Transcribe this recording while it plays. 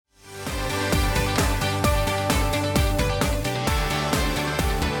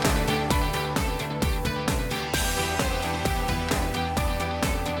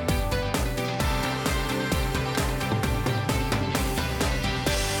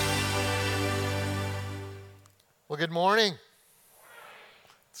Well, good morning.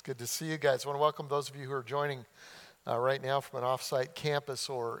 It's good to see you guys. I want to welcome those of you who are joining right now from an offsite campus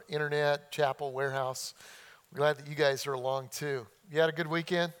or internet, chapel, warehouse. We're glad that you guys are along too. You had a good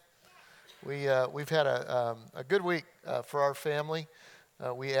weekend? We've had a good week for our family.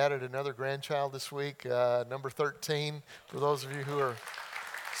 We added another grandchild this week, number 13, for those of you who are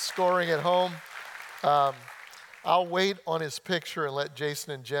scoring at home. I'll wait on his picture and let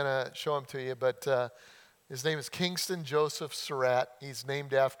Jason and Jenna show him to you, but his name is Kingston Joseph Surratt. He's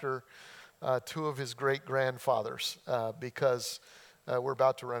named after two of his great-grandfathers because we're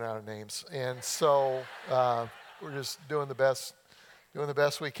about to run out of names. And so we're just doing the best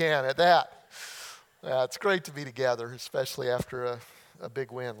we can at that. It's great to be together, especially after a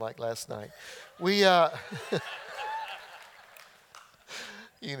big win like last night. You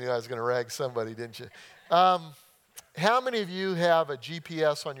knew I was going to rag somebody, didn't you? How many of you have a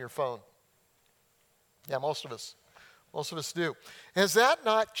GPS on your phone? Yeah, most of us. Most of us do. Has that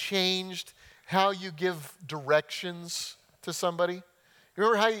not changed how you give directions to somebody? You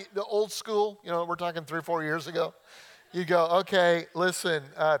remember how the old school, we're talking 3 or 4 years ago, you go, okay, listen,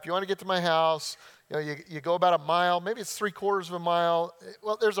 if you want to get to my house, you go about a mile, maybe it's 3/4 of a mile.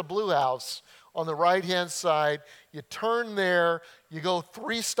 Well, there's a blue house on the right-hand side. You turn there, you go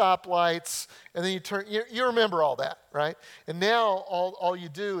 3 stoplights, and then you turn. You remember all that, right? And now all you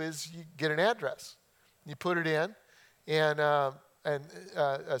do is you get an address. You put it in, and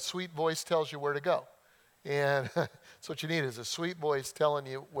a sweet voice tells you where to go. And that's what you need, is a sweet voice telling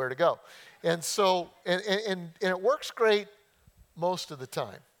you where to go. And so, and it works great most of the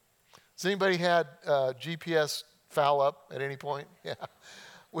time. Has anybody had GPS foul up at any point? Yeah.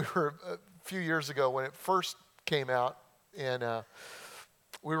 We were a few years ago when it first came out, and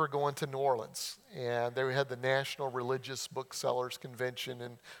we were going to New Orleans, and they had the National Religious Booksellers Convention,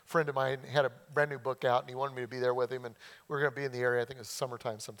 and a friend of mine had a brand new book out, and he wanted me to be there with him, and we were going to be in the area. I think it was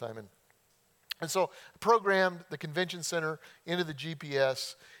summertime sometime, and so I programmed the convention center into the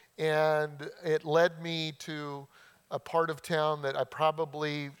GPS, and it led me to a part of town that I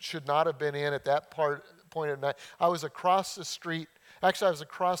probably should not have been in at that point of night. I was across the street. Actually, I was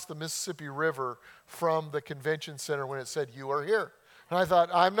across the Mississippi River from the convention center when it said, "You are here." And I thought,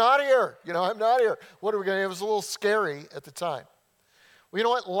 I'm not here. I'm not here. What are we going to do? It was a little scary at the time. Well, you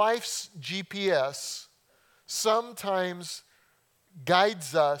know what? Life's GPS sometimes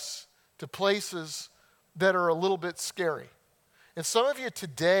guides us to places that are a little bit scary. And some of you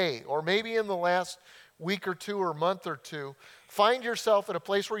today, or maybe in the last week or two or month or two, find yourself in a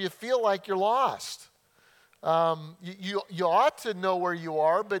place where you feel like you're lost. You ought to know where you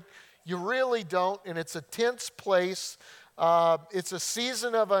are, but you really don't, and it's a tense place. It's a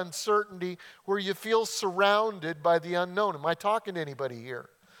season of uncertainty where you feel surrounded by the unknown. Am I talking to anybody here?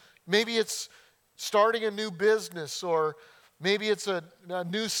 Maybe it's starting a new business, or maybe it's a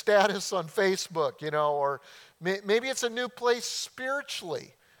new status on Facebook, or maybe it's a new place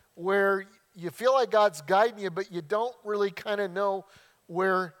spiritually where you feel like God's guiding you, but you don't really kind of know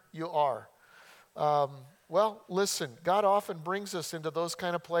where you are. Well, listen, God often brings us into those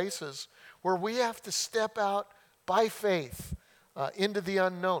kind of places where we have to step out by faith into the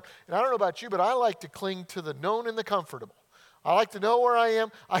unknown. And I don't know about you, but I like to cling to the known and the comfortable. I like to know where I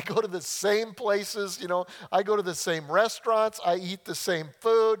am. I go to the same places, I go to the same restaurants. I eat the same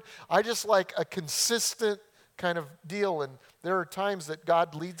food. I just like a consistent kind of deal. And there are times that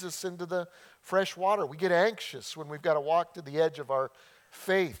God leads us into the fresh water. We get anxious when we've got to walk to the edge of our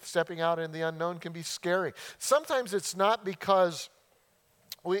faith. Stepping out in the unknown can be scary. Sometimes it's not because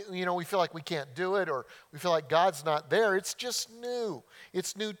we feel like we can't do it, or we feel like God's not there. It's just new.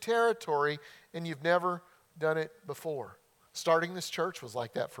 It's new territory, and you've never done it before. Starting this church was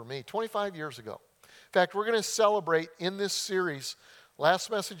like that for me 25 years ago. In fact, we're going to celebrate in this series, last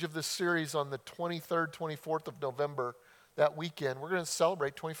message of this series on the 23rd, 24th of November, that weekend. We're going to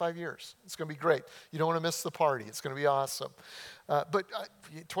celebrate 25 years. It's going to be great. You don't want to miss the party. It's going to be awesome. But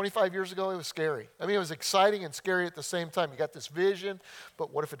 25 years ago, it was scary. I mean, it was exciting and scary at the same time. You got this vision,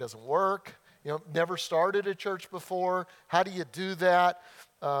 but what if it doesn't work? Never started a church before. How do you do that?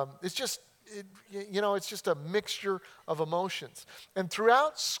 It's just a mixture of emotions. And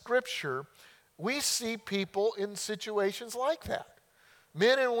throughout Scripture, we see people in situations like that.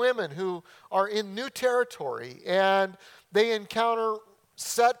 Men and women who are in new territory, and they encounter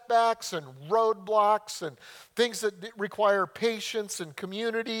setbacks and roadblocks and things that require patience and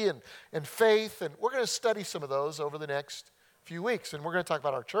community and faith. And we're going to study some of those over the next few weeks. And we're going to talk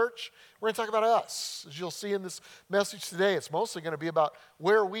about our church. We're going to talk about us. As you'll see in this message today, it's mostly going to be about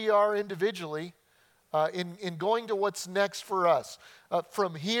where we are individually in going to what's next for us.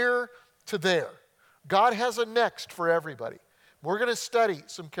 From here to there. God has a next for everybody. We're going to study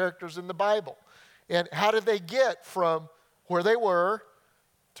some characters in the Bible. And how did they get from where they were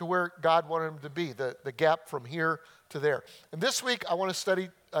to where God wanted them to be, the gap from here to there. And this week, I want to study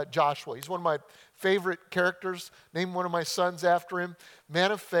Joshua. He's one of my favorite characters. Named one of my sons after him.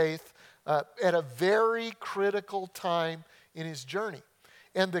 Man of faith at a very critical time in his journey.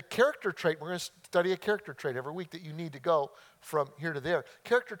 And the character trait, we're going to study a character trait every week that you need to go from here to there.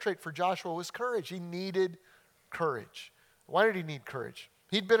 Character trait for Joshua was courage. He needed courage. Why did he need courage?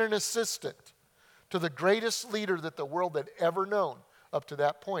 He'd been an assistant to the greatest leader that the world had ever known up to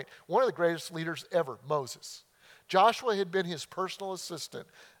that point. One of the greatest leaders ever, Moses. Joshua had been his personal assistant.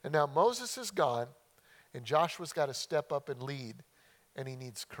 And now Moses is gone, and Joshua's got to step up and lead, and he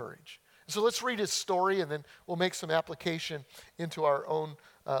needs courage. So let's read his story, and then we'll make some application into our own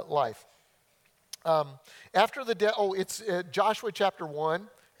life. After the death, it's Joshua chapter 1.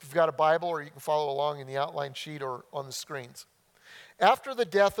 If you've got a Bible, or you can follow along in the outline sheet or on the screens. After the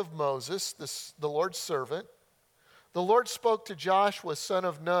death of Moses, the Lord's servant, the Lord spoke to Joshua, son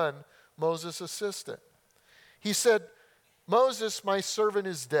of Nun, Moses' assistant. He said, Moses, my servant,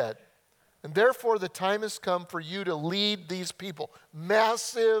 is dead, and therefore the time has come for you to lead these people.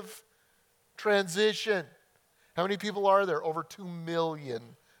 Massive transition. How many people are there? Over 2 million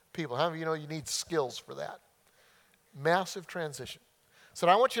people. How many of you know you need skills for that? Massive transition. Said,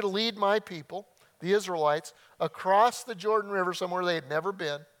 I want you to lead my people, the Israelites, across the Jordan River, somewhere they had never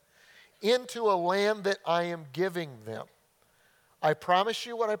been, into a land that I am giving them. I promise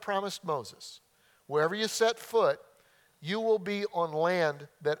you what I promised Moses. Wherever you set foot, you will be on land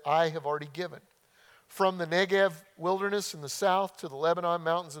that I have already given. From the Negev wilderness in the south to the Lebanon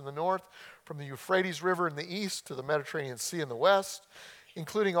mountains in the north, from the Euphrates River in the east to the Mediterranean Sea in the west,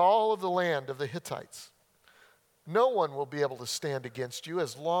 including all of the land of the Hittites. No one will be able to stand against you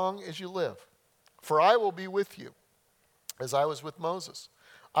as long as you live. For I will be with you, as I was with Moses.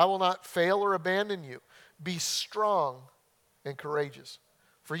 I will not fail or abandon you. Be strong and courageous.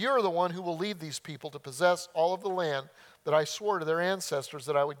 For you are the one who will lead these people to possess all of the land that I swore to their ancestors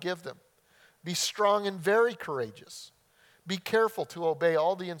that I would give them. Be strong and very courageous. Be careful to obey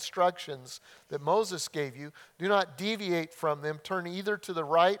all the instructions that Moses gave you. Do not deviate from them, turning either to the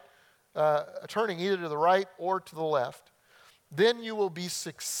right or to the left. Then you will be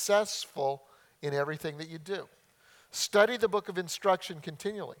successful in everything that you do. Study the book of instruction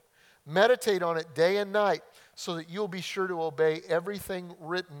continually. Meditate on it day and night so that you'll be sure to obey everything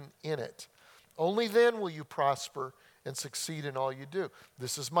written in it. Only then will you prosper and succeed in all you do.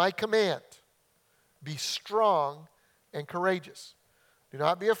 This is my command. Be strong and courageous. Do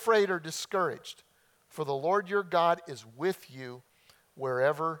not be afraid or discouraged, for the Lord your God is with you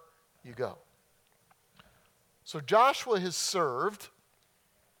wherever you go. So Joshua has served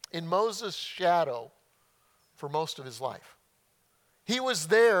in Moses' shadow for most of his life. He was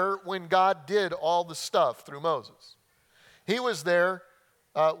there when God did all the stuff through Moses. He was there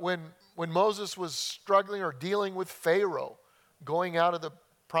when Moses was struggling or dealing with Pharaoh, going out of the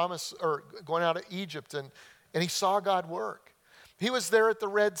promise or going out of Egypt, and he saw God work. He was there at the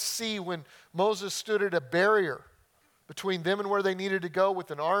Red Sea when Moses stood at a barrier between them and where they needed to go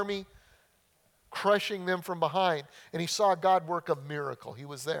with an army crushing them from behind, and he saw God work a miracle. He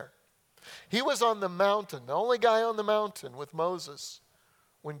was there. He was on the mountain, the only guy on the mountain with Moses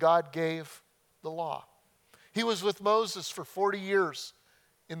when God gave the law. He was with Moses for 40 years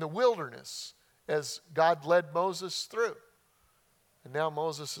in the wilderness as God led Moses through. And now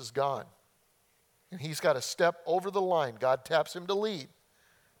Moses is gone. And he's got to step over the line. God taps him to lead.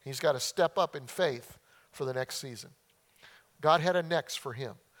 He's got to step up in faith for the next season. God had a next for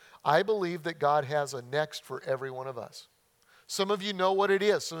him. I believe that God has a next for every one of us. Some of you know what it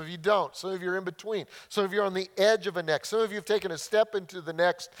is. Some of you don't. Some of you are in between. Some of you are on the edge of a next. Some of you have taken a step into the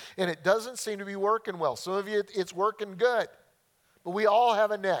next, and it doesn't seem to be working well. Some of you, it's working good. But we all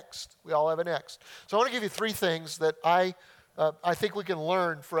have a next. We all have a next. So I want to give you 3 things that I think we can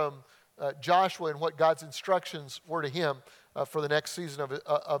learn from Joshua and what God's instructions were to him for the next season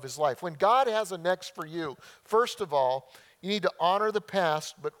of his life. When God has a next for you, first of all, you need to honor the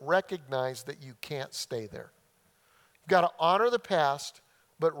past, but recognize that you can't stay there. You've got to honor the past,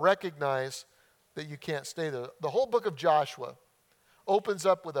 but recognize that you can't stay there. The whole book of Joshua opens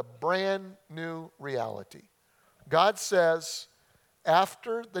up with a brand new reality. God says,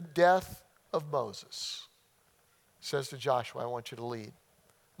 after the death of Moses, he says to Joshua, I want you to lead.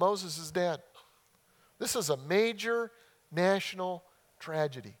 Moses is dead. This is a major national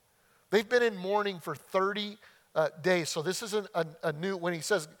tragedy. They've been in mourning for 30 days. So this isn't a new, when he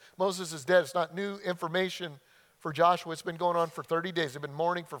says Moses is dead, it's not new information for Joshua. It's been going on for 30 days. They've been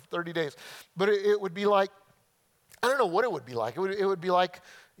mourning for 30 days. But it would be like, I don't know what it would be like. It would be like,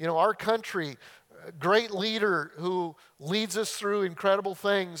 our country, a great leader who leads us through incredible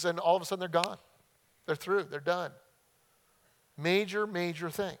things, and all of a sudden they're gone. They're through. They're done. Major, major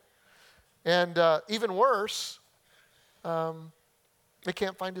thing. And even worse, they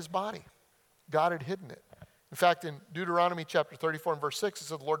can't find his body. God had hidden it. In fact, in Deuteronomy chapter 34 and verse 6, it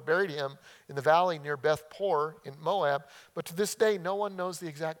says the Lord buried him in the valley near Beth Peor in Moab, but to this day no one knows the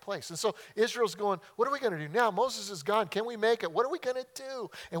exact place. And so Israel's going, what are we going to do now? Moses is gone. Can we make it? What are we going to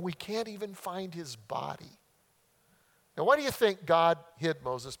do? And we can't even find his body. Now, why do you think God hid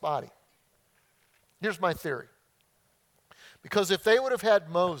Moses' body? Here's my theory. Because if they would have had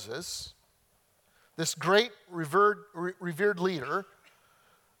Moses, this great revered leader,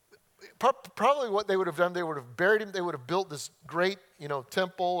 probably what they would have done, they would have buried him. They would have built this great,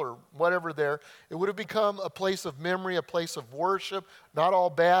 temple or whatever there. It would have become a place of memory, a place of worship. Not all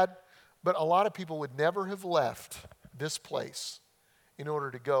bad, but a lot of people would never have left this place in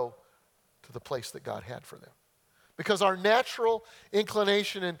order to go to the place that God had for them. Because our natural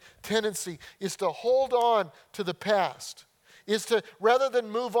inclination and tendency is to hold on to the past. Is to, rather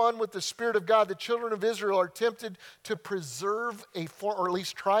than move on with the Spirit of God, the children of Israel are tempted to preserve or at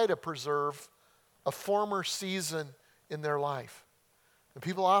least try to preserve a former season in their life. And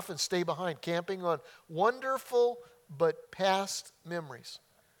people often stay behind, camping on wonderful but past memories.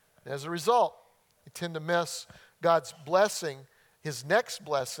 And as a result, they tend to miss God's blessing, his next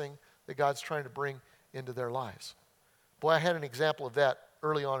blessing that God's trying to bring into their lives. Boy, I had an example of that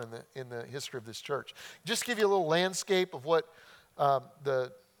early on in the history of this church. Just give you a little landscape of what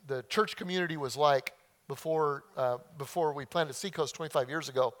the church community was like before we planted Seacoast 25 years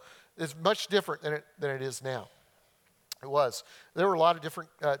ago. It's much different than it is now. It was. There were a lot of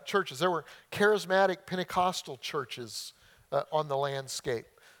different churches. There were charismatic Pentecostal churches on the landscape.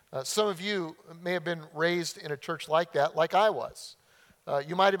 Some of you may have been raised in a church like that, like I was.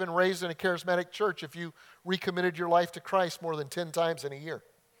 You might have been raised in a charismatic church if you recommitted your life to Christ more than 10 times in a year.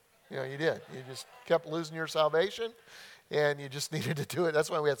 You did. You just kept losing your salvation, and you just needed to do it. That's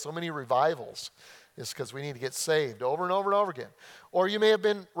why we had so many revivals. It's because we need to get saved over and over and over again. Or you may have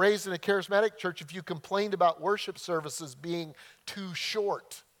been raised in a charismatic church if you complained about worship services being too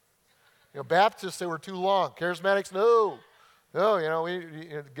short. Baptists, they were too long. Charismatics, no,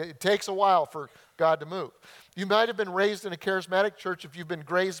 it takes a while for God to move. You might have been raised in a charismatic church if you've been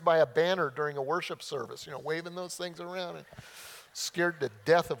grazed by a banner during a worship service, waving those things around, and scared to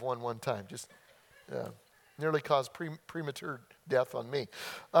death of one time. Just nearly caused premature death on me.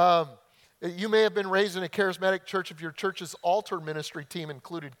 You may have been raised in a charismatic church if your church's altar ministry team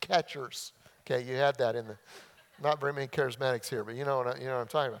included catchers. Okay, you had that not very many charismatics here, but you know what I'm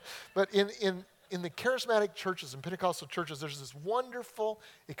talking about. But in the charismatic churches and Pentecostal churches, there's this wonderful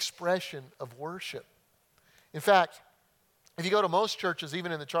expression of worship. In fact, if you go to most churches,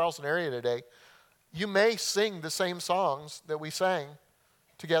 even in the Charleston area today, you may sing the same songs that we sang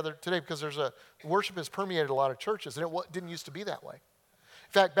together today because worship has permeated a lot of churches, and it didn't used to be that way.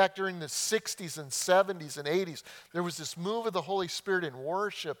 In fact, back during the 60s and 70s and 80s, there was this move of the Holy Spirit in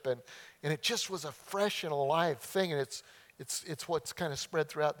worship, and it just was a fresh and alive thing, and it's what's kind of spread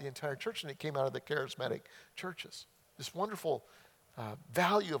throughout the entire church, and it came out of the charismatic churches. This wonderful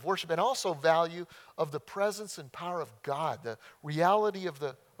value of worship, and also value of the presence and power of God, the reality of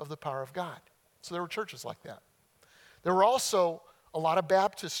the power of God. So there were churches like that. There were also a lot of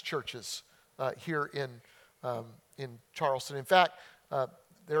Baptist churches here in Charleston. In fact,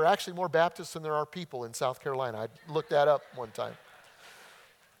 there are actually more Baptists than there are people in South Carolina. I looked that up one time.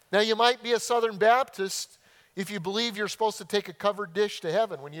 Now, you might be a Southern Baptist if you believe you're supposed to take a covered dish to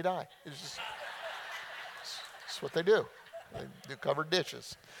heaven when you die. It's what they do. They do covered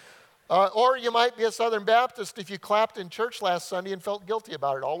dishes. Or you might be a Southern Baptist if you clapped in church last Sunday and felt guilty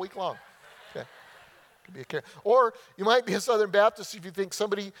about it all week long. Okay. Or you might be a Southern Baptist if you think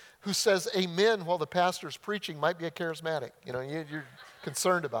somebody who says amen while the pastor's preaching might be a charismatic. You're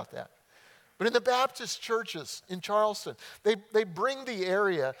concerned about that. But in the Baptist churches in Charleston, they bring the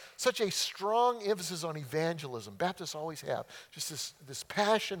area such a strong emphasis on evangelism. Baptists always have just this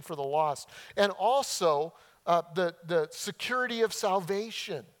passion for the lost. And also the security of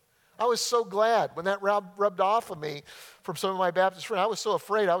salvation. I was so glad when that rubbed off of me from some of my Baptist friends. I was so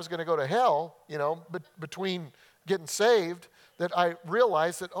afraid I was going to go to hell, but between getting saved, that I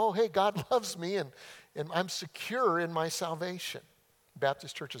realized that, oh, hey, God loves me and I'm secure in my salvation.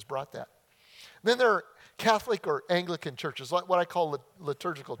 Baptist churches brought that. Then there are Catholic or Anglican churches, like what I call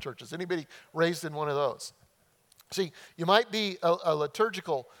liturgical churches. Anybody raised in one of those? See, you might be a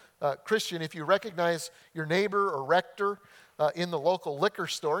liturgical Christian, if you recognize your neighbor or rector in the local liquor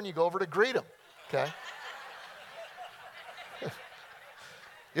store and you go over to greet him, okay?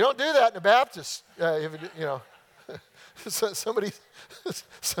 You don't do that in a Baptist, somebody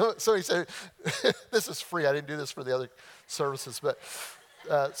said, this is free. I didn't do this for the other services, but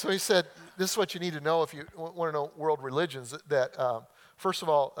so he said, this is what you need to know if you want to know world religions, that first of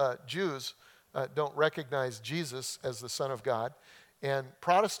all, Jews don't recognize Jesus as the Son of God, and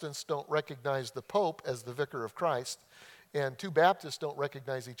Protestants don't recognize the Pope as the Vicar of Christ, and two Baptists don't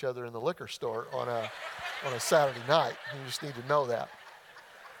recognize each other in the liquor store on a Saturday night. You just need to know that.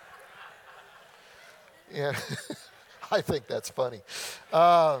 And I think that's funny.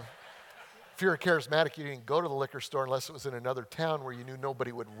 If you're a charismatic, you didn't go to the liquor store unless it was in another town where you knew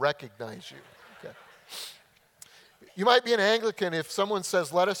nobody would recognize you. Okay. You might be an Anglican if someone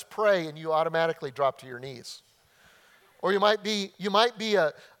says, let us pray, and you automatically drop to your knees. Or you might be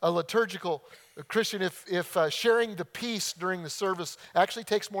a liturgical Christian if sharing the peace during the service actually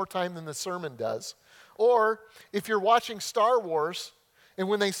takes more time than the sermon does. Or if you're watching Star Wars, and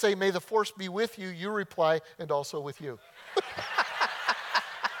when they say, may the force be with you, you reply, and also with you.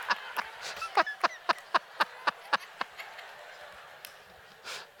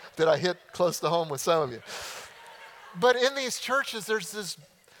 Did I hit close to home with some of you? But in these churches, there's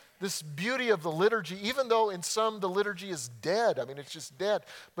this beauty of the liturgy, even though in some the liturgy is dead. I mean, it's just dead.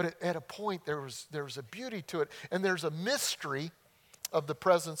 But at a point, there was a beauty to it. And there's a mystery of the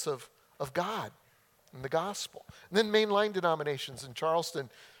presence of God in the gospel. And then mainline denominations in Charleston,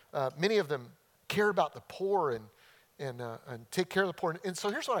 many of them care about the poor and take care of the poor. And so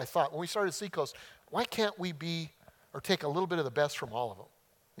here's what I thought. When we started Seacoast, why can't we take a little bit of the best from all of them?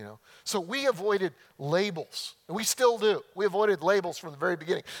 You know? So we avoided labels, and we still do. We avoided labels from the very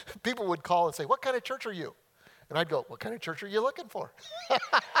beginning. People would call and say, what kind of church are you? And I'd go, what kind of church are you looking for?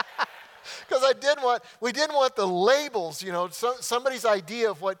 Because we didn't want the labels, somebody's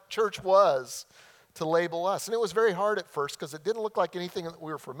idea of what church was to label us. And it was very hard at first because it didn't look like anything that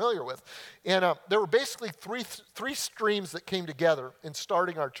we were familiar with. And there were basically three streams that came together in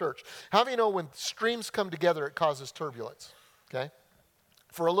starting our church. How do you know when streams come together, it causes turbulence? Okay?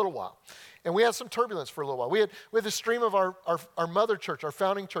 For a little while. And we had some turbulence for a little while. We had the stream of our mother church. Our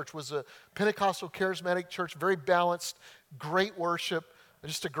founding church was a Pentecostal charismatic church, very balanced, great worship,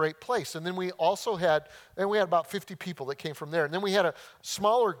 just a great place. And then we also had about 50 people that came from there. And then we had a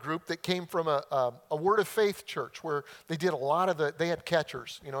smaller group that came from a Word of Faith church where they did they had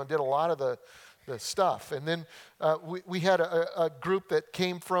catchers, and did a lot of the stuff. And then we had a group that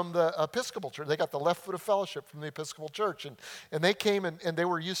came from the Episcopal church. They got the left foot of fellowship from the Episcopal church. And they came and they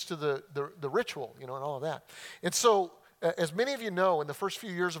were used to the ritual, and all of that. And so, as many of you know, in the first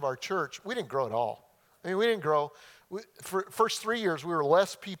few years of our church, we didn't grow at all. I mean, we didn't grow. For first 3 years, we were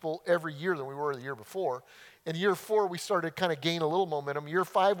less people every year than we were the year before. In year 4, we started to kind of gain a little momentum. Year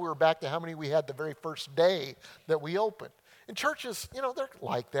 5, we were back to how many we had the very first day that we opened. And churches, they're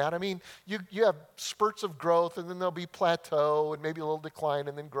like that. I mean, you have spurts of growth, and then there'll be plateau, and maybe a little decline,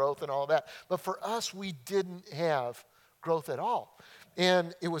 and then growth, and all that. But for us, we didn't have growth at all.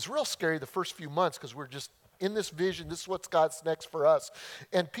 And it was real scary the first few months because we're just in this vision. This is what's God's next for us.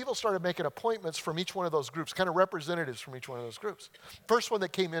 And people started making appointments from each one of those groups, kind of representatives from each one of those groups. First one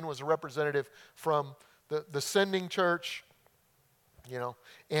that came in was a representative from the sending church,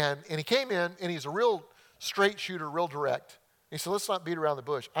 and he came in, and he's a real straight shooter, real direct. He said, let's not beat around the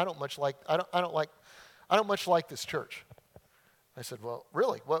bush. I don't much like this church. I said, well,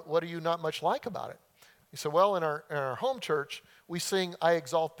 really? What do you not much like about it? He said, well, in our home church, we sing I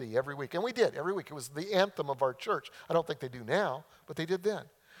Exalt Thee every week. And we did every week. It was the anthem of our church. I don't think they do now, but they did then.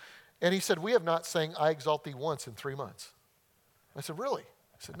 And he said, we have not sang I Exalt Thee once in 3 months. I said, really?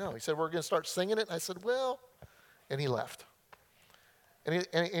 He said, no. He said, we're going to start singing it. And I said, well, and he left. And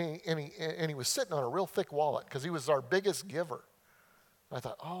he was sitting on a real thick wallet because he was our biggest giver. And I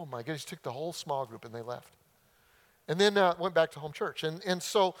thought, oh my goodness, he took the whole small group and they left. And then went back to home church. And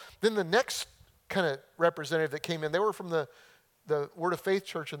so then the next kind of representative that came in, they were from the Word of Faith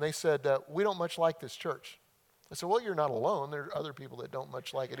church, and they said, we don't much like this church. I said, well, you're not alone. There are other people that don't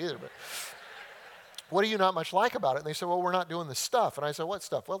much like it either. But what do you not much like about it? And they said, well, we're not doing the stuff. And I said, what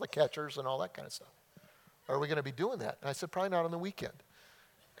stuff? Well, the catchers and all that kind of stuff. Are we going to be doing that? And I said, probably not on the weekend.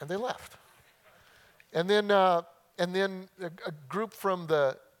 And they left. And then a group from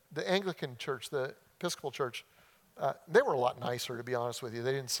the Anglican church, the Episcopal church, they were a lot nicer, to be honest with you.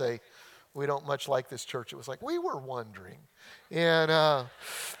 They didn't say, we don't much like this church. It was like, we were wondering. And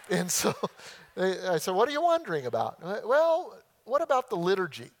so I said, what are you wondering about? Well, what about the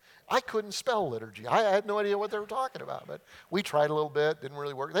liturgy? I couldn't spell liturgy. I had no idea what they were talking about, but we tried a little bit, didn't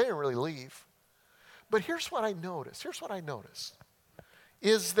really work. They didn't really leave. But here's what I noticed.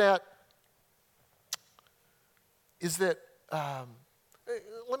 Is that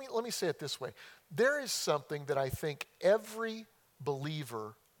let me say it this way. There is something that I think every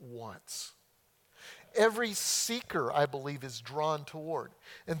believer wants. Every seeker, I believe, is drawn toward.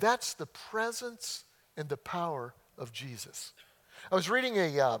 And that's the presence and the power of Jesus. I was reading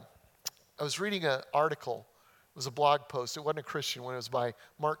an article. It was a blog post. It wasn't a Christian one. It was by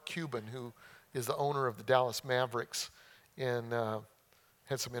Mark Cuban, who is the owner of the Dallas Mavericks, and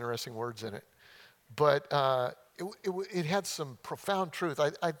had some interesting words in it. But it had some profound truth.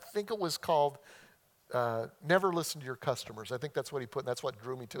 I think it was called Never Listen to Your Customers. I think that's what he put, and that's what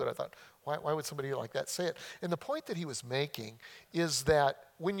drew me to it. I thought, why would somebody like that say it? And the point that he was making is that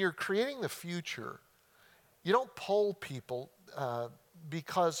when you're creating the future, you don't poll people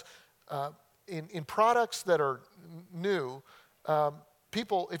because in products that are new,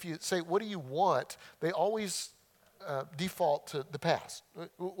 people, if you say, what do you want, they always default to the past,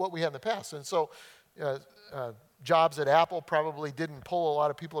 what we had in the past. And so Jobs at Apple probably didn't poll a lot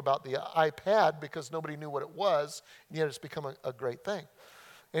of people about the iPad because nobody knew what it was, and yet it's become a great thing.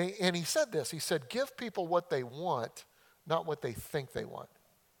 And he said this, he said, give people what they want, not what they think they want.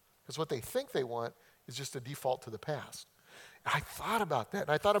 Because what they think they want is just a default to the past. And I thought about that,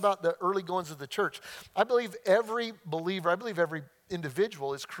 and I thought about the early goings of the church. I believe every believer, every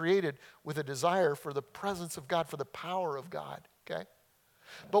individual is created with a desire for the presence of God, for the power of God, okay?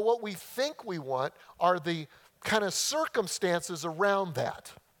 But what we think we want are the kind of circumstances around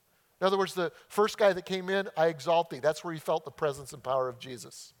that. In other words, the first guy that came in, I exalt thee. That's where he felt the presence and power of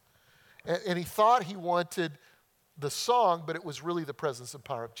Jesus. And he thought he wanted the song, but it was really the presence and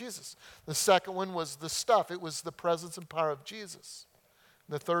power of Jesus. The second one was the stuff. It was the presence and power of Jesus.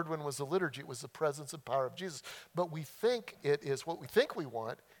 And the third one was the liturgy. It was the presence and power of Jesus. But we think it is, what we think we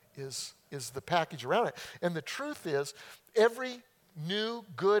want is the package around it. And the truth is, every new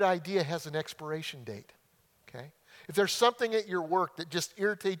good idea has an expiration date. Okay? If there's something at your work that just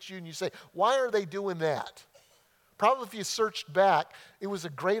irritates you and you say, why are they doing that? Probably if you searched back, it was a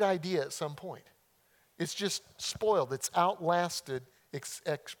great idea at some point. It's just spoiled. It's outlasted its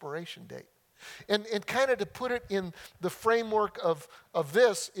expiration date. And kind of to put it in the framework of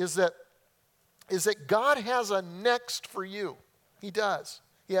this is that God has a next for you. He does.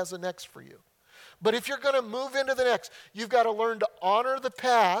 He has a next for you. But if you're going to move into the next, you've got to learn to honor the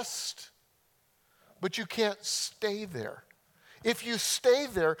past, but you can't stay there. If you stay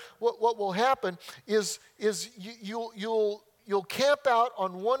there, what will happen is you'll camp out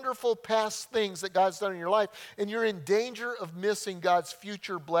on wonderful past things that God's done in your life, and you're in danger of missing God's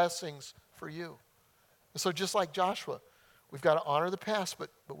future blessings for you. And so just like Joshua, we've got to honor the past, but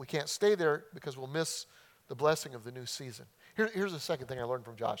we can't stay there because we'll miss the blessing of the new season. Here's the second thing I learned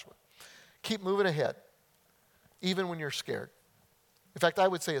from Joshua. Keep moving ahead, even when you're scared. In fact, I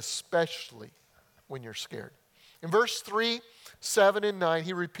would say especially when you're scared. In verse 3, 7, and 9,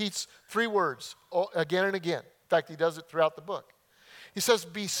 he repeats 3 words again and again. In fact, he does it throughout the book. He says,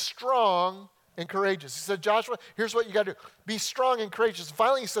 be strong and courageous. He said, Joshua, here's what you got to do. Be strong and courageous. And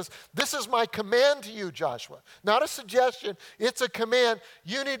finally, he says, this is my command to you, Joshua. Not a suggestion. It's a command.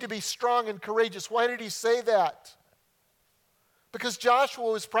 You need to be strong and courageous. Why did he say that? Because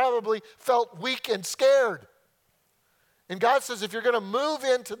Joshua was probably felt weak and scared. And God says, if you're going to move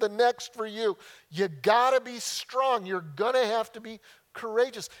into the next for you, you got to be strong. You're going to have to be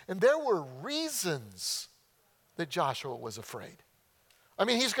courageous. And there were reasons that Joshua was afraid. I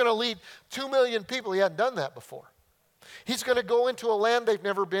mean, he's going to lead 2 million people. He hadn't done that before. He's going to go into a land they've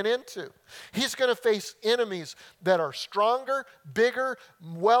never been into. He's going to face enemies that are stronger, bigger,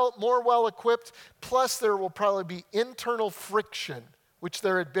 more well-equipped. Plus, there will probably be internal friction, which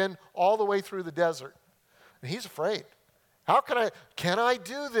there had been all the way through the desert. And he's afraid. Can I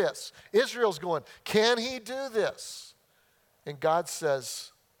do this? Israel's going, can he do this? And God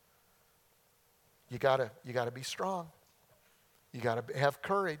says, you gotta be strong. You gotta have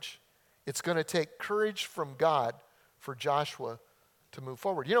courage. It's going to take courage from God for Joshua to move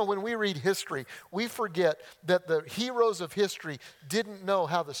forward. You know, when we read history, we forget that the heroes of history didn't know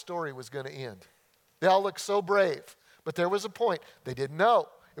how the story was going to end. They all look so brave, but there was a point they didn't know.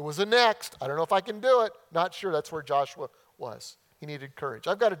 It was a next. I don't know if I can do it. Not sure. That's where Joshua was. He needed courage.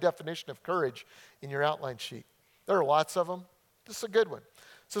 I've got a definition of courage in your outline sheet. There are lots of them. This is a good one.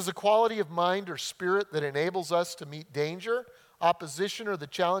 It says a quality of mind or spirit that enables us to meet danger, opposition, or the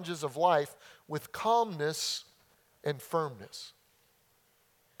challenges of life with calmness and firmness.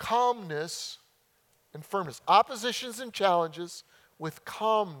 Calmness and firmness. Oppositions and challenges with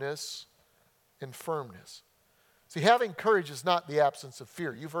calmness and firmness. See, having courage is not the absence of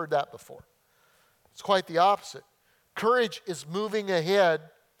fear. You've heard that before. It's quite the opposite. Courage is moving ahead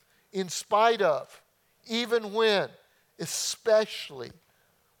in spite of, even when, especially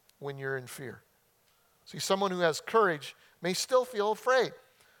when you're in fear. See, someone who has courage may still feel afraid,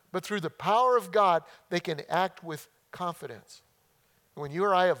 but through the power of God, they can act with confidence. When you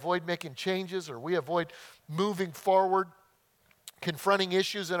or I avoid making changes, or we avoid moving forward, confronting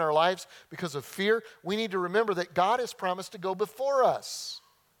issues in our lives because of fear, we need to remember that God has promised to go before us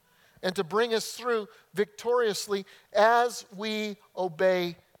and to bring us through victoriously as we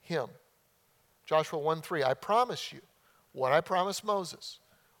obey Him. Joshua 1:3, I promise you what I promised Moses.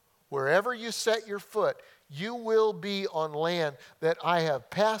 Wherever you set your foot, you will be on land that I have,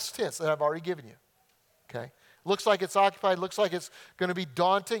 past tense, that I've already given you. Okay? Looks like it's occupied, looks like it's going to be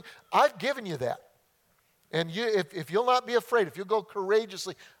daunting. I've given you that. And you, if you'll not be afraid, if you'll go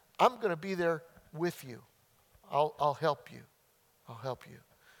courageously, I'm going to be there with you. I'll help you. I'll help you.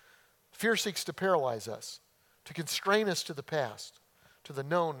 Fear seeks to paralyze us, to constrain us to the past, to the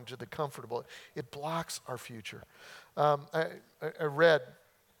known, and to the comfortable. It blocks our future. I read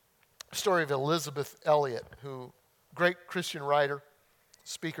a story of Elizabeth Elliot, who great Christian writer,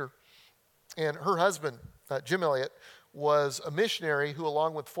 speaker, and her husband, Jim Elliot, was a missionary who,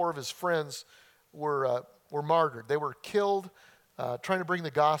 along with 4 of his friends, were martyred. They were killed trying to bring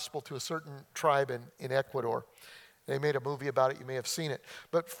the gospel to a certain tribe in Ecuador. They made a movie about it. You may have seen it.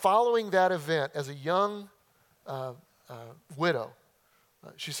 But following that event, as a young widow,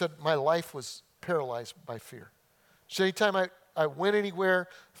 she said, my life was paralyzed by fear. She said, anytime I went anywhere,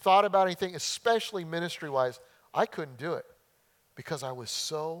 thought about anything, especially ministry-wise, I couldn't do it because I was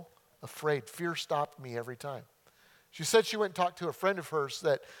so afraid. Fear stopped me every time. She said she went and talked to a friend of hers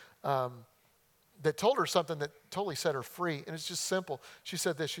that told her something that totally set her free, and it's just simple. She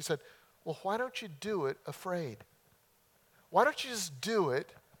said this. She said, well, why don't you do it afraid? Why don't you just do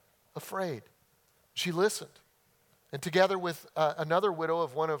it afraid? She listened. And together with another widow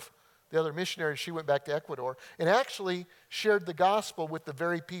of one of the other missionaries, she went back to Ecuador and actually shared the gospel with the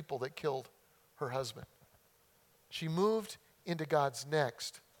very people that killed her husband. She moved into God's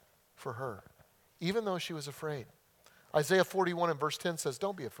next for her, even though she was afraid. Isaiah 41 and verse 10 says,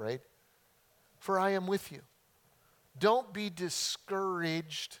 don't be afraid, for I am with you. Don't be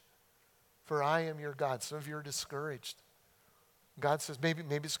discouraged, for I am your God. Some of you are discouraged. God says, maybe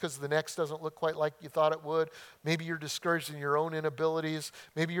it's because the next doesn't look quite like you thought it would. Maybe you're discouraged in your own inabilities.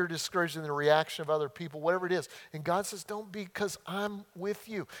 Maybe you're discouraged in the reaction of other people, whatever it is. And God says, don't be, because I'm with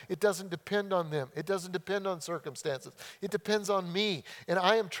you. It doesn't depend on them. It doesn't depend on circumstances. It depends on me. And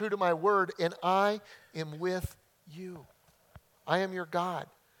I am true to my word, and I am with you. I am your God.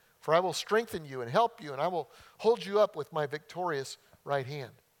 For I will strengthen you and help you, and I will hold you up with my victorious right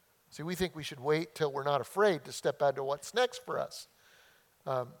hand. See, we think we should wait till we're not afraid to step out to what's next for us.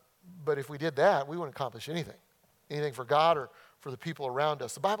 But if we did that, we wouldn't accomplish anything for God or for the people around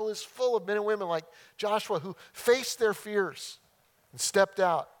us. The Bible is full of men and women like Joshua who faced their fears and stepped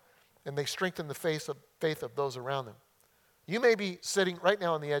out, and they strengthened the faith of those around them. You may be sitting right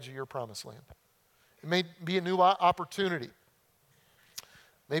now on the edge of your promised land. It may be a new opportunity.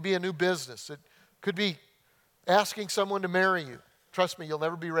 Maybe a new business. It could be asking someone to marry you. Trust me, you'll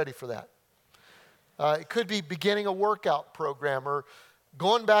never be ready for that. It could be beginning a workout program or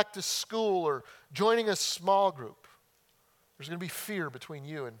going back to school or joining a small group. There's going to be fear between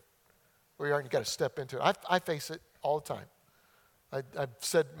you and where you are, and you've got to step into it. I face it all the time. I've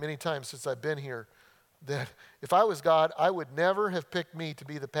said many times since I've been here that if I was God, I would never have picked me to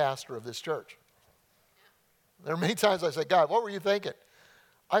be the pastor of this church. There are many times I say, God, what were you thinking?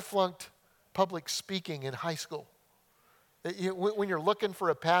 I flunked public speaking in high school. When you're looking for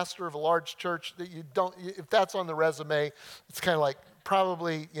a pastor of a large church, that you don't, if that's on the resume, it's kind of like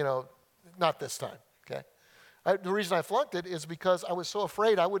probably, not this time. Okay, the reason I flunked it is because I was so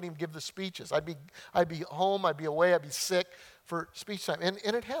afraid I wouldn't even give the speeches. I'd be home, I'd be away, I'd be sick for speech time, and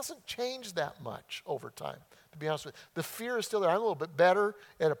it hasn't changed that much over time. To be honest with you, the fear is still there. I'm a little bit better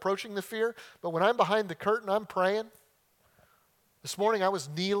at approaching the fear, but when I'm behind the curtain, I'm praying. This morning I was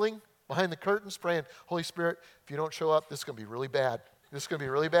kneeling behind the curtains praying, Holy Spirit, if you don't show up, this is going to be really bad. This is going to be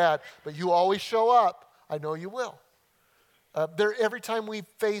really bad. But you always show up. I know you will. Every time we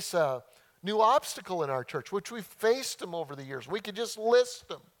face a new obstacle in our church, which we've faced them over the years, we could just list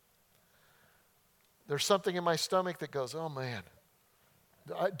them. There's something in my stomach that goes, oh man,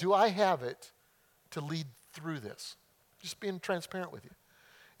 do I have it to lead through this? Just being transparent with you.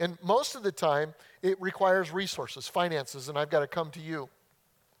 And most of the time, it requires resources, finances, and I've got to come to you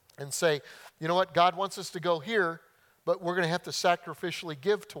and say, you know what, God wants us to go here, but we're going to have to sacrificially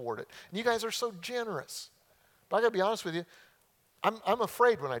give toward it. And you guys are so generous. But I got to be honest with you, I'm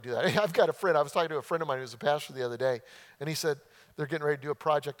afraid when I do that. I've got a friend. I was talking to a friend of mine who's a pastor the other day, and he said, they're getting ready to do a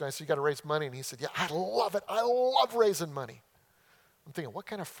project, and I said, you got to raise money. And he said, yeah, I love it. I love raising money. I'm thinking, what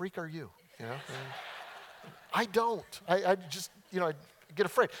kind of freak are you? You know? I don't. I just, I get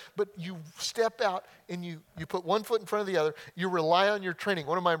afraid. But you step out and you put one foot in front of the other. You rely on your training.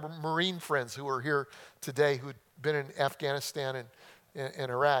 One of my Marine friends who are here today who'd been in Afghanistan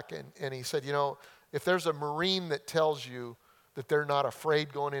and Iraq, and he said, if there's a Marine that tells you that they're not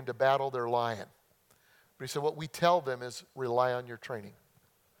afraid going into battle, they're lying. But he said, what we tell them is rely on your training.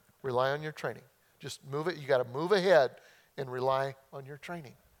 Rely on your training. Just move it. You got to move ahead and rely on your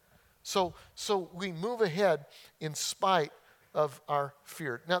training. So we move ahead in spite of our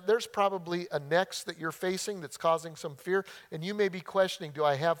fear. Now, there's probably a next that you're facing that's causing some fear, and you may be questioning, do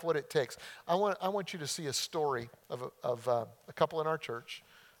I have what it takes? I want you to see a story of a couple in our church,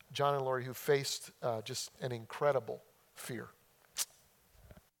 John and Lori, who faced just an incredible fear.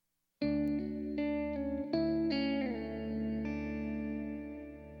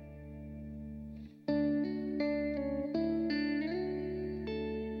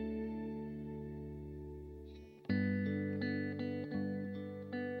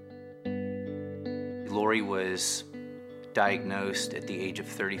 Lori was diagnosed at the age of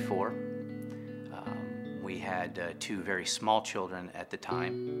 34. We had two very small children at the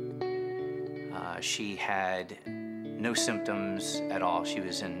time. She had no symptoms at all. She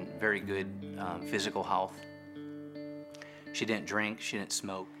was in very good physical health. She didn't drink, she didn't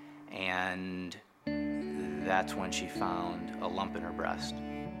smoke, and that's when she found a lump in her breast.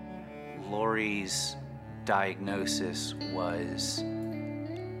 Lori's diagnosis was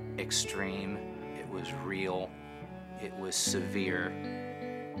extreme. It was real, it was severe,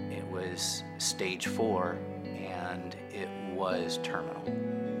 it was stage 4, and it was terminal.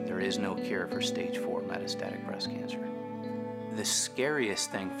 There is no cure for stage 4 metastatic breast cancer. The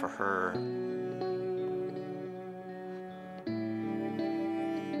scariest thing for her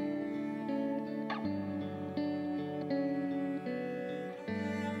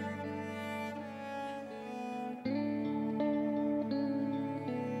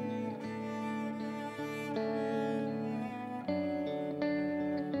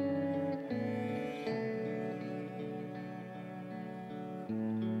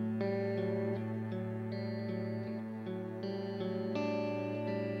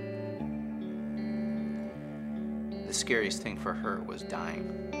The scariest thing for her was dying.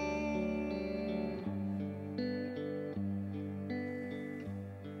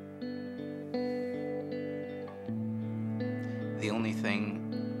 The only thing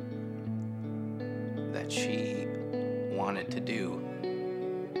that she wanted to do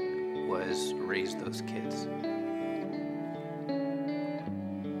was raise those kids.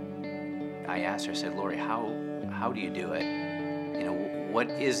 I asked her, I said, Lori, how do you do it? What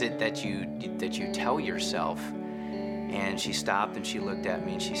is it that you tell yourself? And she stopped and she looked at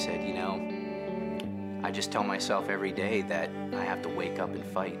me and she said, I just tell myself every day that I have to wake up and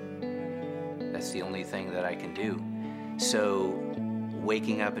fight. That's the only thing that I can do. So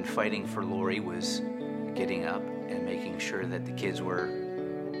waking up and fighting for Lori was getting up and making sure that the kids were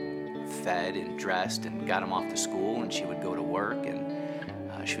fed and dressed and got them off to school, and she would go to work.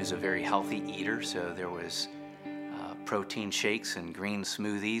 And she was a very healthy eater, so there was protein shakes and green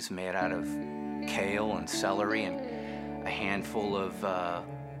smoothies made out of kale and celery and a handful of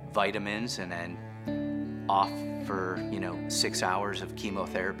vitamins, and then off for 6 hours of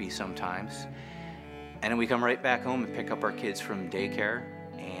chemotherapy sometimes. And then we come right back home and pick up our kids from daycare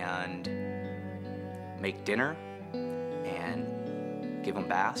and make dinner and give them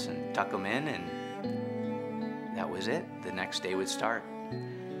baths and tuck them in, and that was it. The next day would start.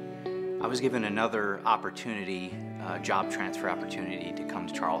 I was given another opportunity, job transfer opportunity, to come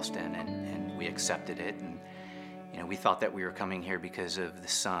to Charleston, and we accepted it. And we thought that we were coming here because of the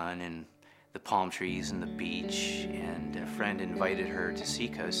sun and the palm trees and the beach. And a friend invited her to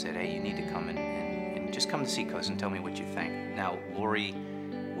Seacoast, said, hey, you need to come and just come to Seacoast and tell me what you think. Now, Lori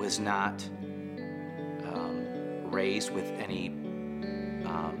was not raised with any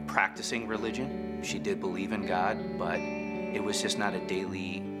practicing religion. She did believe in God, but it was just not a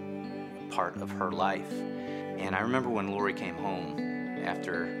daily part of her life. And I remember when Lori came home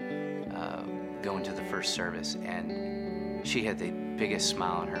after going to the first service, and she had the biggest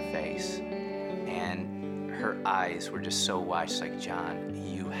smile on her face, and her eyes were just so wide. She's like, John,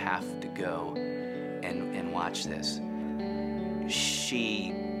 you have to go and watch this.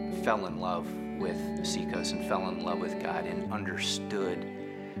 She fell in love with Seacoast and fell in love with God and understood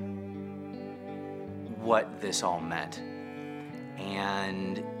what this all meant.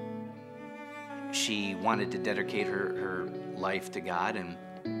 And she wanted to dedicate her life to God and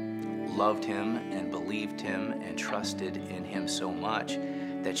loved him and believed him and trusted in him so much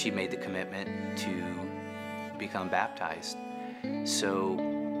that she made the commitment to become baptized. So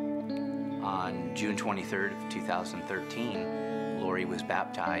on June 23rd of 2013, Lori was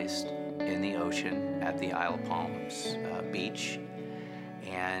baptized in the ocean at the Isle of Palms beach.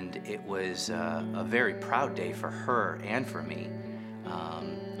 And it was a very proud day for her and for me.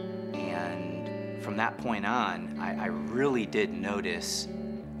 And from that point on, I really did notice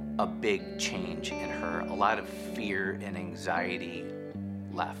a big change in her. A lot of fear and anxiety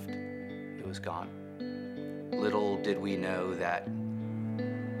left. It was gone. Little did we know that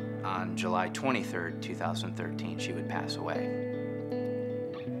on July 23rd, 2013, she would pass away.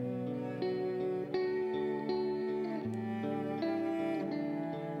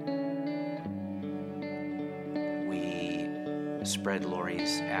 Spread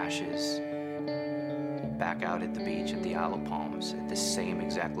Lori's ashes back out at the beach at the Isle of Palms at the same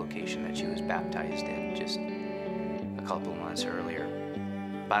exact location that she was baptized in just a couple of months earlier.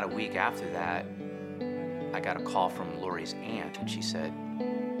 About a week after that, I got a call from Lori's aunt, and she said,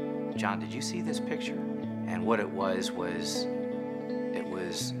 "John, did you see this picture?" And what it was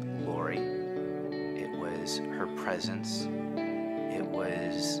Lori. It was her presence. It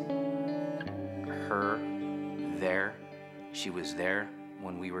was her there. She was there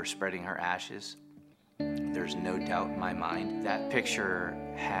when we were spreading her ashes. There's no doubt in my mind that picture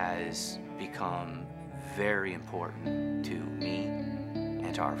has become very important to me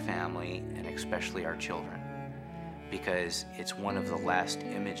and to our family, and especially our children, because it's one of the last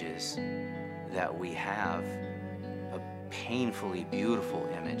images that we have, a painfully beautiful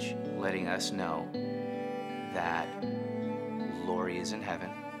image letting us know that Lori is in heaven,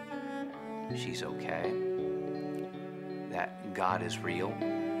 she's okay, that God is real,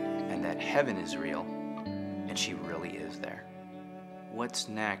 and that heaven is real, and she really is there. What's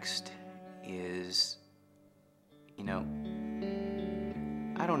next is, I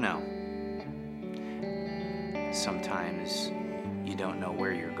don't know. Sometimes you don't know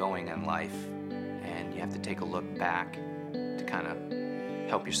where you're going in life, and you have to take a look back to kind of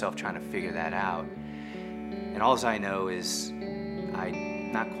help yourself trying to figure that out. And all I know is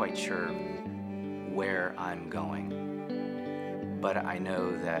I'm not quite sure where I'm going. But I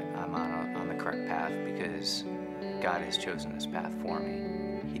know that I'm on the correct path because God has chosen this path for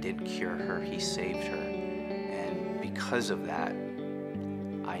me. He didn't cure her, he saved her. And because of that,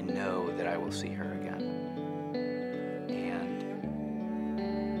 I know that I will see her again. And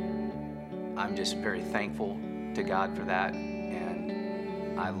I'm just very thankful to God for that.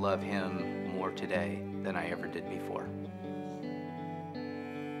 And I love him more today than I ever did before.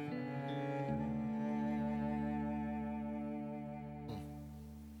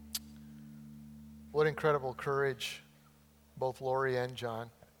 What incredible courage, both Lori and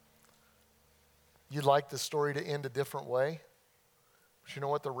John. You'd like the story to end a different way, but you know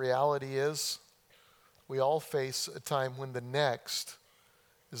what the reality is? We all face a time when the next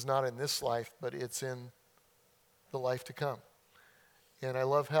is not in this life, but it's in the life to come. And I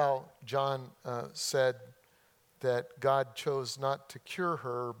love how John said that God chose not to cure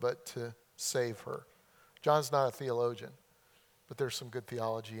her, but to save her. John's not a theologian, but there's some good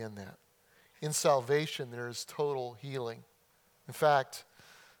theology in that. In salvation, there is total healing. In fact,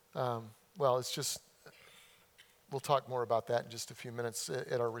 we'll talk more about that in just a few minutes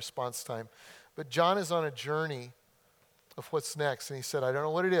at our response time. But John is on a journey of what's next. And he said, I don't know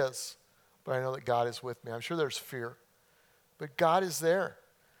what it is, but I know that God is with me. I'm sure there's fear, but God is there.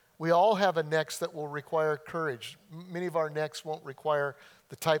 We all have a next that will require courage. Many of our next won't require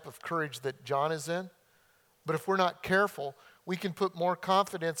the type of courage that John is in. But if we're not careful, we can put more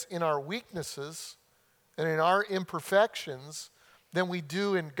confidence in our weaknesses and in our imperfections than we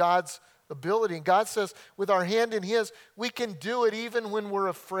do in God's ability. And God says, with our hand in his, we can do it even when we're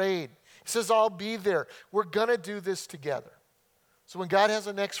afraid. He says, I'll be there. We're going to do this together. So when God has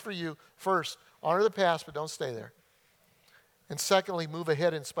a next for you, first, honor the past, but don't stay there. And secondly, move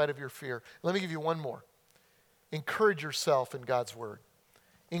ahead in spite of your fear. Let me give you one more. Encourage yourself in God's word.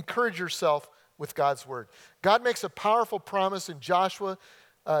 Encourage yourself with God's word. God makes a powerful promise in Joshua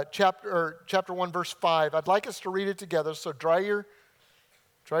chapter 1, verse 5. I'd like us to read it together, so dry your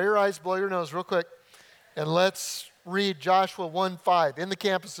eyes, blow your nose real quick, and let's read Joshua 1:5 in the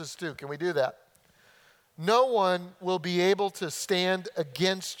campuses too. Can we do that? No one will be able to stand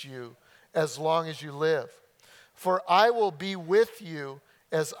against you as long as you live. For I will be with you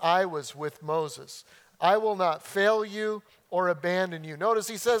as I was with Moses. I will not fail you or abandon you. Notice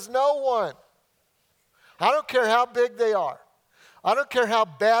he says no one. I don't care how big they are. I don't care how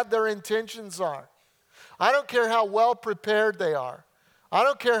bad their intentions are. I don't care how well prepared they are. I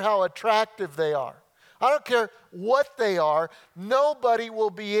don't care how attractive they are. I don't care what they are. Nobody will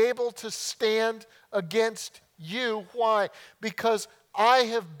be able to stand against you. Why? Because I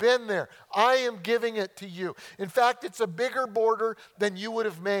have been there. I am giving it to you. In fact, it's a bigger border than you would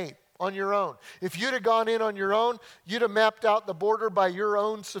have made on your own. If you'd have gone in on your own, you'd have mapped out the border by your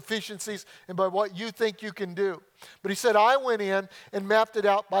own sufficiencies and by what you think you can do. But he said, I went in and mapped it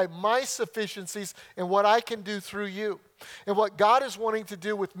out by my sufficiencies and what I can do through you. And what God is wanting to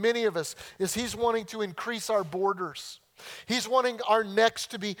do with many of us is he's wanting to increase our borders. He's wanting our necks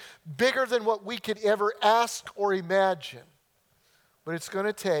to be bigger than what we could ever ask or imagine. But it's going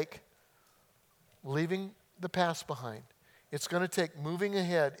to take leaving the past behind. It's going to take moving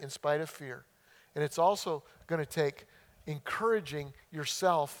ahead in spite of fear. And it's also going to take encouraging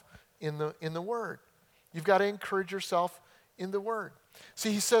yourself in the Word. You've got to encourage yourself in the Word.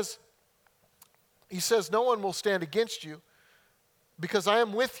 See, he says, no one will stand against you because I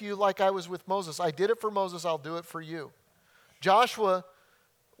am with you like I was with Moses. I did it for Moses, I'll do it for you. Joshua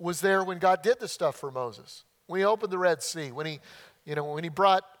was there when God did the stuff for Moses. When he opened the Red Sea, when he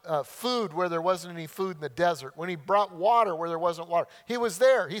brought food where there wasn't any food in the desert, when he brought water where there wasn't water. He was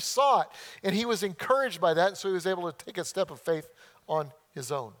there, he saw it, and he was encouraged by that, and so he was able to take a step of faith on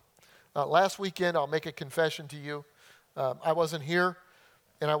his own. Last weekend, I'll make a confession to you. I wasn't here,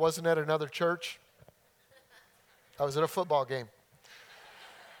 and I wasn't at another church. I was at a football game.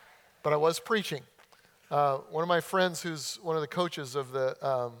 But I was preaching. One of my friends who's one of the coaches of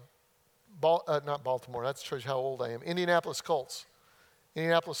the, not Baltimore, that shows you how old I am, Indianapolis Colts,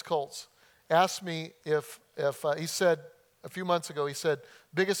 asked me if he said a few months ago, he said,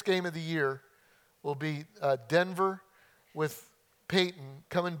 biggest game of the year will be Denver with Peyton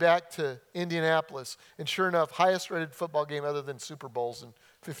coming back to Indianapolis. And sure enough, highest rated football game other than Super Bowls in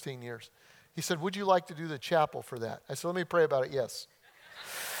 15 years. He said, would you like to do the chapel for that? I said, let me pray about it. Yes.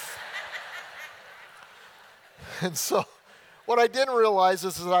 And so what I didn't realize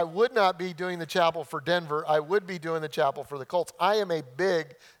is that I would not be doing the chapel for Denver. I would be doing the chapel for the Colts. I am a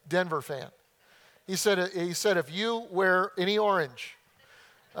big Denver fan. He said if you wear any orange,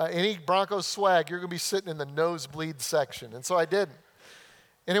 any Broncos swag, you're going to be sitting in the nosebleed section. And so I didn't.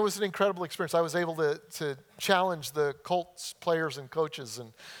 And it was an incredible experience. I was able to challenge the Colts players and coaches.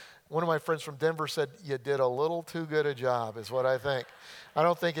 And one of my friends from Denver said, you did a little too good a job, is what I think. I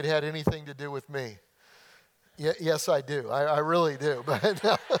don't think it had anything to do with me. Yes, I do. I really do. But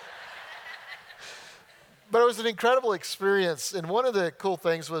it was an incredible experience. And one of the cool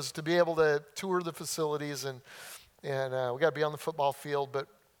things was to be able to tour the facilities. And we got to be on the football field. But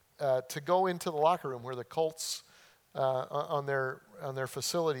to go into the locker room where the Colts on their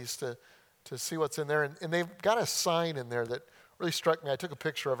facilities to see what's in there. And they've got a sign in there that really struck me. I took a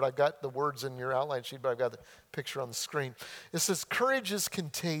picture of it. I've got the words in your outline sheet, but I've got the picture on the screen. It says, courage is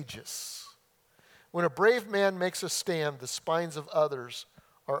contagious. When a brave man makes a stand, the spines of others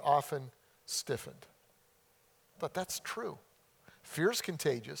are often stiffened. But that's true. Fear is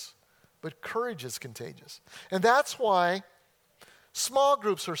contagious, but courage is contagious. And that's why small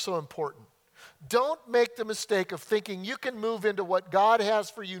groups are so important. Don't make the mistake of thinking you can move into what God has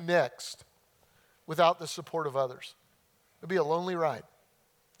for you next without the support of others. It'll be a lonely ride.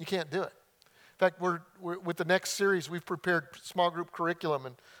 You can't do it. In fact, we're with the next series, we've prepared small group curriculum,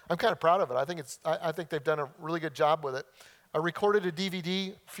 and I'm kind of proud of it. I think they've done a really good job with it. I recorded a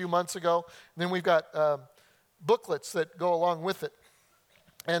DVD a few months ago, and then we've got booklets that go along with it.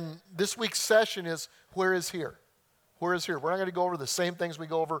 And this week's session is Where is Here? Where is Here? We're not going to go over the same things we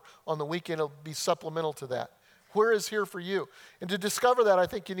go over on the weekend. It'll be supplemental to that. Where is here for you? And to discover that, I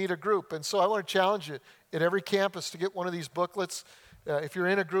think you need a group. And so I want to challenge you at every campus to get one of these booklets. If you're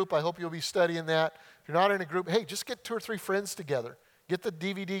in a group, I hope you'll be studying that. If you're not in a group, hey, just get 2 or 3 friends together. Get the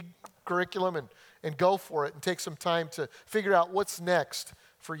DVD curriculum and go for it and take some time to figure out what's next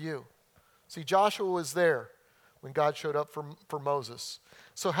for you. See, Joshua was there when God showed up for Moses.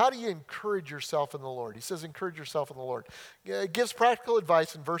 So how do you encourage yourself in the Lord? He says encourage yourself in the Lord. It gives practical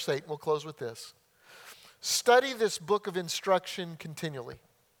advice in verse 8, and we'll close with this. Study this book of instruction continually.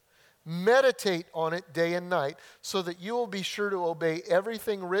 Meditate on it day and night so that you will be sure to obey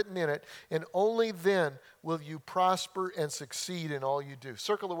everything written in it, and only then will you prosper and succeed in all you do.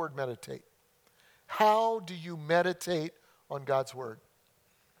 Circle the word meditate. How do you meditate on God's word?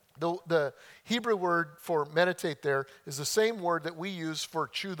 The Hebrew word for meditate there is the same word that we use for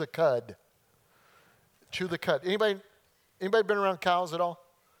chew the cud. Chew the cud. Anybody been around cows at all?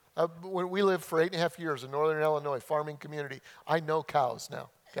 When we lived for 8.5 years in northern Illinois, farming community, I know cows now,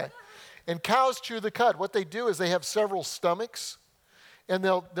 okay? And cows chew the cud. What they do is they have several stomachs, and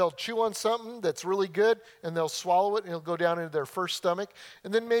they'll chew on something that's really good, and they'll swallow it, and it'll go down into their first stomach.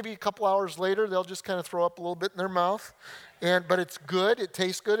 And then maybe a couple hours later, they'll just kind of throw up a little bit in their mouth. But it's good, it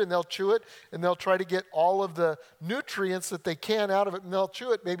tastes good, and they'll chew it, and they'll try to get all of the nutrients that they can out of it, and they'll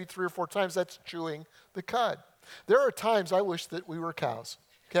chew it maybe 3 or 4 times. That's chewing the cud. There are times I wish that we were cows,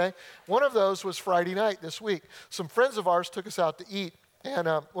 okay? One of those was Friday night this week. Some friends of ours took us out to eat, and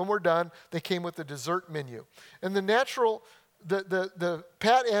when we're done, they came with the dessert menu. And the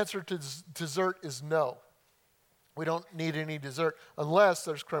pat answer to dessert is no. We don't need any dessert unless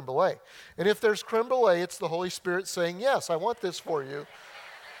there's creme brulee. And if there's creme brulee, it's the Holy Spirit saying, yes, I want this for you.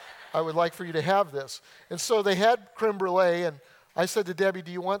 I would like for you to have this. And so they had creme brulee, and I said to Debbie,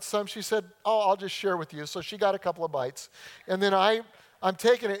 do you want some? She said, oh, I'll just share with you. So she got a couple of bites. And then I'm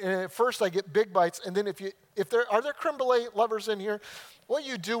taking it, and at first I get big bites. And then are there creme brulee lovers in here? What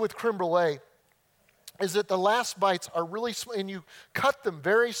you do with creme brulee is that the last bites are really small, and you cut them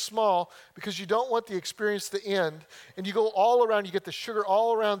very small because you don't want the experience to end. And you go all around, you get the sugar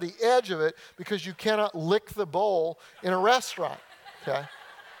all around the edge of it because you cannot lick the bowl in a restaurant, okay?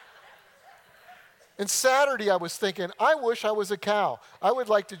 And Saturday I was thinking, I wish I was a cow. I would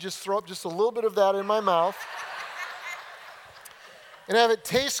like to just throw up just a little bit of that in my mouth and have it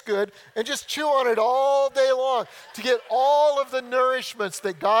taste good and just chew on it all day long to get all of the nourishments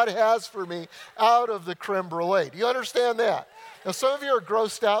that God has for me out of the creme brulee. Do you understand that? Now, some of you are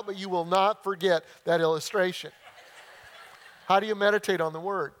grossed out, but you will not forget that illustration. How do you meditate on the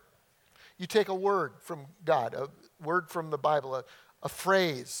Word? You take a word from God, a word from the Bible, a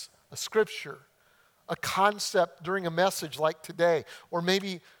phrase, a scripture, a concept during a message like today, or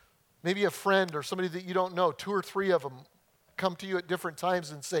maybe a friend or somebody that you don't know, 2 or 3 of them come to you at different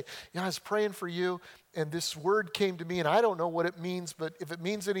times and say, I was praying for you, and this word came to me, and I don't know what it means, but if it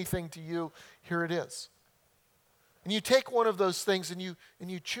means anything to you, here it is. And you take one of those things and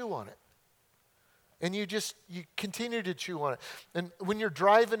you chew on it. And you continue to chew on it. And when you're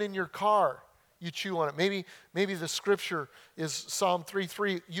driving in your car, you chew on it. Maybe the scripture is Psalm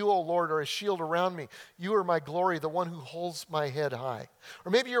 3:3. You, O Lord, are a shield around me. You are my glory, the one who holds my head high.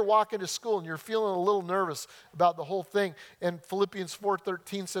 Or maybe you're walking to school and you're feeling a little nervous about the whole thing. And Philippians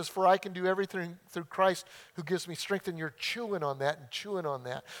 4:13 says, for I can do everything through Christ who gives me strength. And you're chewing on that and chewing on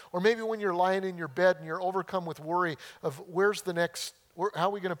that. Or maybe when you're lying in your bed and you're overcome with worry of where's the next, how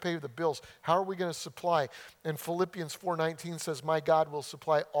are we going to pay the bills? How are we going to supply? And Philippians 4:19 says, my God will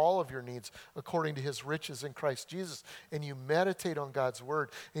supply all of your needs according to his riches in Christ Jesus. And you meditate on God's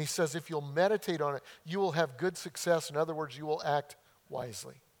word. And he says, if you'll meditate on it, you will have good success. In other words, you will act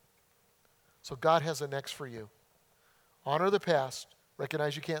wisely. So God has a next for you. Honor the past.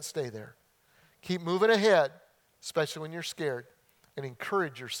 Recognize you can't stay there. Keep moving ahead, especially when you're scared. And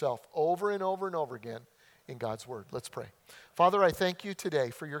encourage yourself over and over and over again in God's word. Let's pray. Father, I thank you today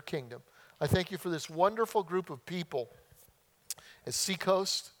for your kingdom. I thank you for this wonderful group of people at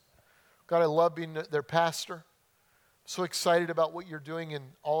Seacoast. God, I love being their pastor. I'm so excited about what you're doing in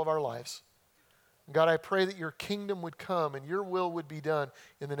all of our lives. God, I pray that your kingdom would come and your will would be done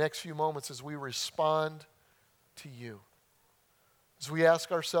in the next few moments as we respond to you. As we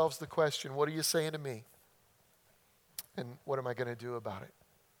ask ourselves the question, what are you saying to me? And what am I going to do about it?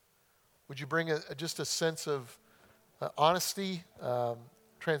 Would you bring just a sense of honesty,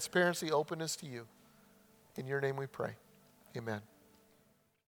 transparency, openness to you? In your name we pray. Amen.